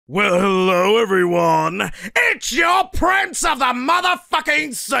Well, hello everyone, it's your Prince of the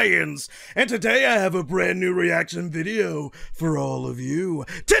Motherfucking Saiyans, and today I have a brand new reaction video for all of you.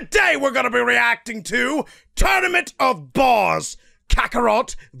 Today we're gonna be reacting to Tournament of Boss,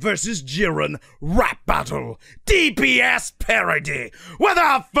 Kakarot vs. Jiren Rap Battle, DBS Parody.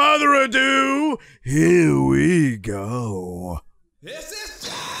 Without further ado, here we go. This is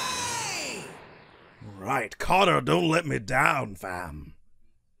Jay! Right, Carter, don't let me down, fam.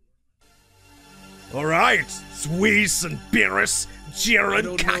 Alright, Whis and Beerus,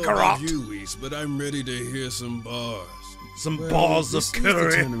 Jiren, Kakarot. I don't know about you, Whis, but I'm ready to hear some bars. Some bars of curry. This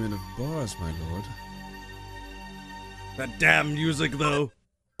is the tournament of bars, my lord. That damn music, though.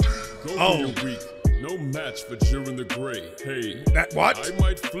 Goku, you're weak. No match for Jiren the Grey. Hey. That what? I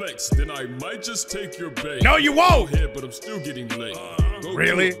might flex, then I might just take your bait. No, you won't! Go ahead, but I'm still getting laid.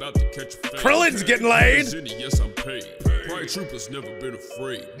 Really? About to catch a Krillin's getting laid? Yes, I'm paid. Pride Troopers never been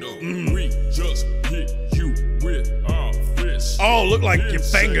afraid. No, we just hit you with our fists. Oh, look like your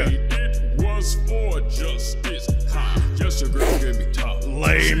finger. It was for justice. Ha! Yes, your girl gave me top.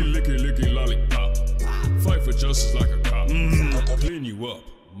 Lame. She licky lollipop. Fight for justice like a cop. Clean you up,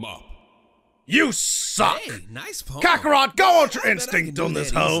 mop. You suck! Hey, nice poem. Kakarot, go Ultra I bet I Instinct can on do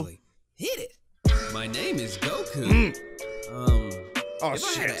this that hoe. easily. Hit it. My name is Goku. Oh, if I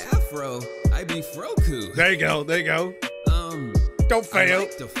had shit. an afro, I'd be Froku. There you go, there you go. Don't I fail.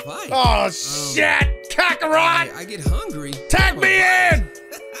 like to fight. Oh, shit! Kakarot! I get hungry. Tag me in!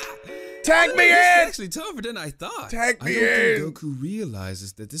 Tag me This is in! actually tougher than I thought. Tag me I don't in! think Goku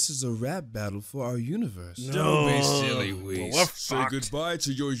realizes that this is a rap battle for our universe. No. Don't be silly, Whis. Well, we're Say fucked. goodbye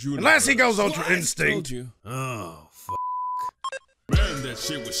to your universe. Unless he goes What? Ultra Told Instinct. you. Oh, f. Man, that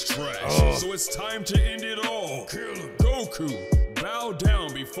shit was trash. Oh. So it's time to end it all. Kill him. Goku, bow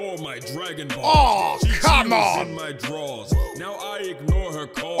down before my Dragon Ball. Oh, She come was on. in my drawers. Now I ignore her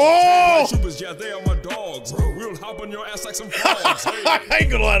calls. Oh. My troopers, yeah, they are my dogs. We'll hop on your ass like some frogs. Hey, I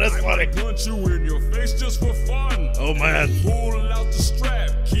ain't gonna lie, that's I funny. might punch you in your face just for fun. Oh, man. Pull out the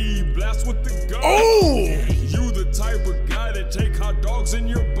strap, key blast with the gun. Oh! You the type of guy that take hot dogs in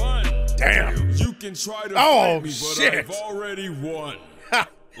your bun. Damn. You can try to Oh, fight me, but shit. I've already won.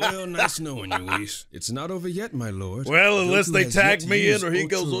 Well, nice knowing you, Whis. It's not over yet, my lord. Well, unless Goku they has tag yet to me use in or he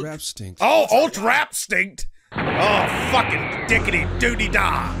Ultra goes... Rap Stink. Oh, Ultra Rap Stinkt. Oh, fucking dickety doody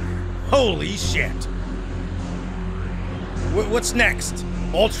da. Holy shit. What's next?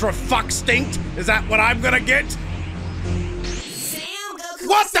 Ultra Fuck Stinkt? Is that what I'm gonna get? Sam, Goku,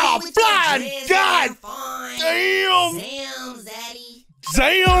 What the blind God? Damn! Sam, Zaddy.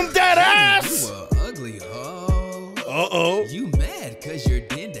 Damn that ass! You a ugly hoe. Uh-oh. You mad cause your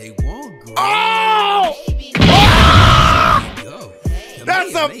dende won't grow. Oh! Baby, Go.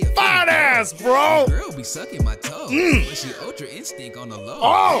 That's a fine ass, bro! Girl be sucking my toes, but she Ultra Instinct on the low.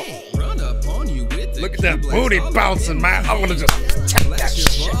 Oh! Hey, run up on you with the Look at that Q-blades booty all up bouncing, in man. my I wanna hand. just check that Flash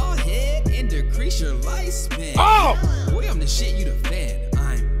shit. your bald head and decrease your lifespan. Oh! Boy, I'm the shit, you the fan.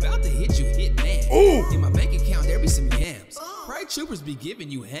 I'm about to hit you, hit man. Ooh. In my bank account, there be some yams. Pride Troopers be giving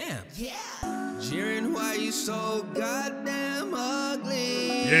you ham. yeah. Jiren, why you so goddamn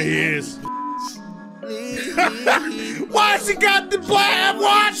ugly? Yeah, he is. Why's he got the black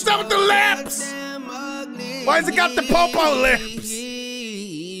watch on the lips? Why's he got the popo lips?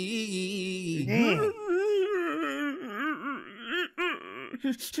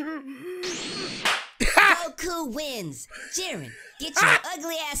 Goku wins. Jiren, get your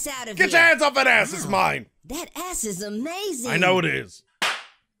ugly ass out of Get your here. hands off that ass, it's mine. That ass is amazing. I know it is.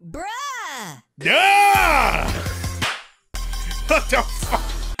 Bruh. Yeah! What the fuck?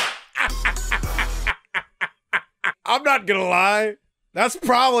 I'm not gonna lie. That's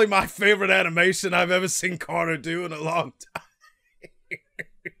probably my favorite animation I've ever seen Carter do in a long time.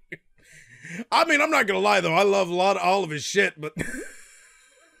 I mean, I'm not gonna lie though. I love all of his shit, but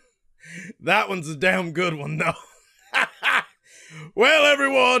that one's a damn good one though. Well,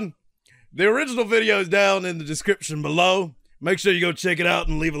 everyone, the original video is down in the description below. Make sure you go check it out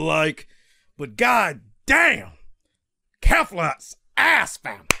and leave a like. But god damn, Kefla's ass,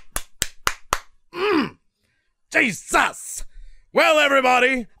 fam. Jesus. Well,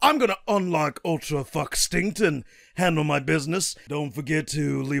 everybody, I'm gonna unlock Ultra Fuck Stinkt and handle my business. Don't forget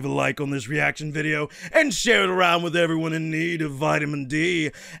to leave a like on this reaction video and share it around with everyone in need of vitamin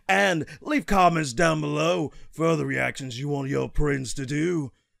D. And leave comments down below for other reactions you want your prince to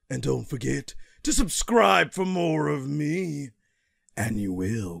do. And don't forget to subscribe for more of me. And you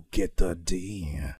will get the D.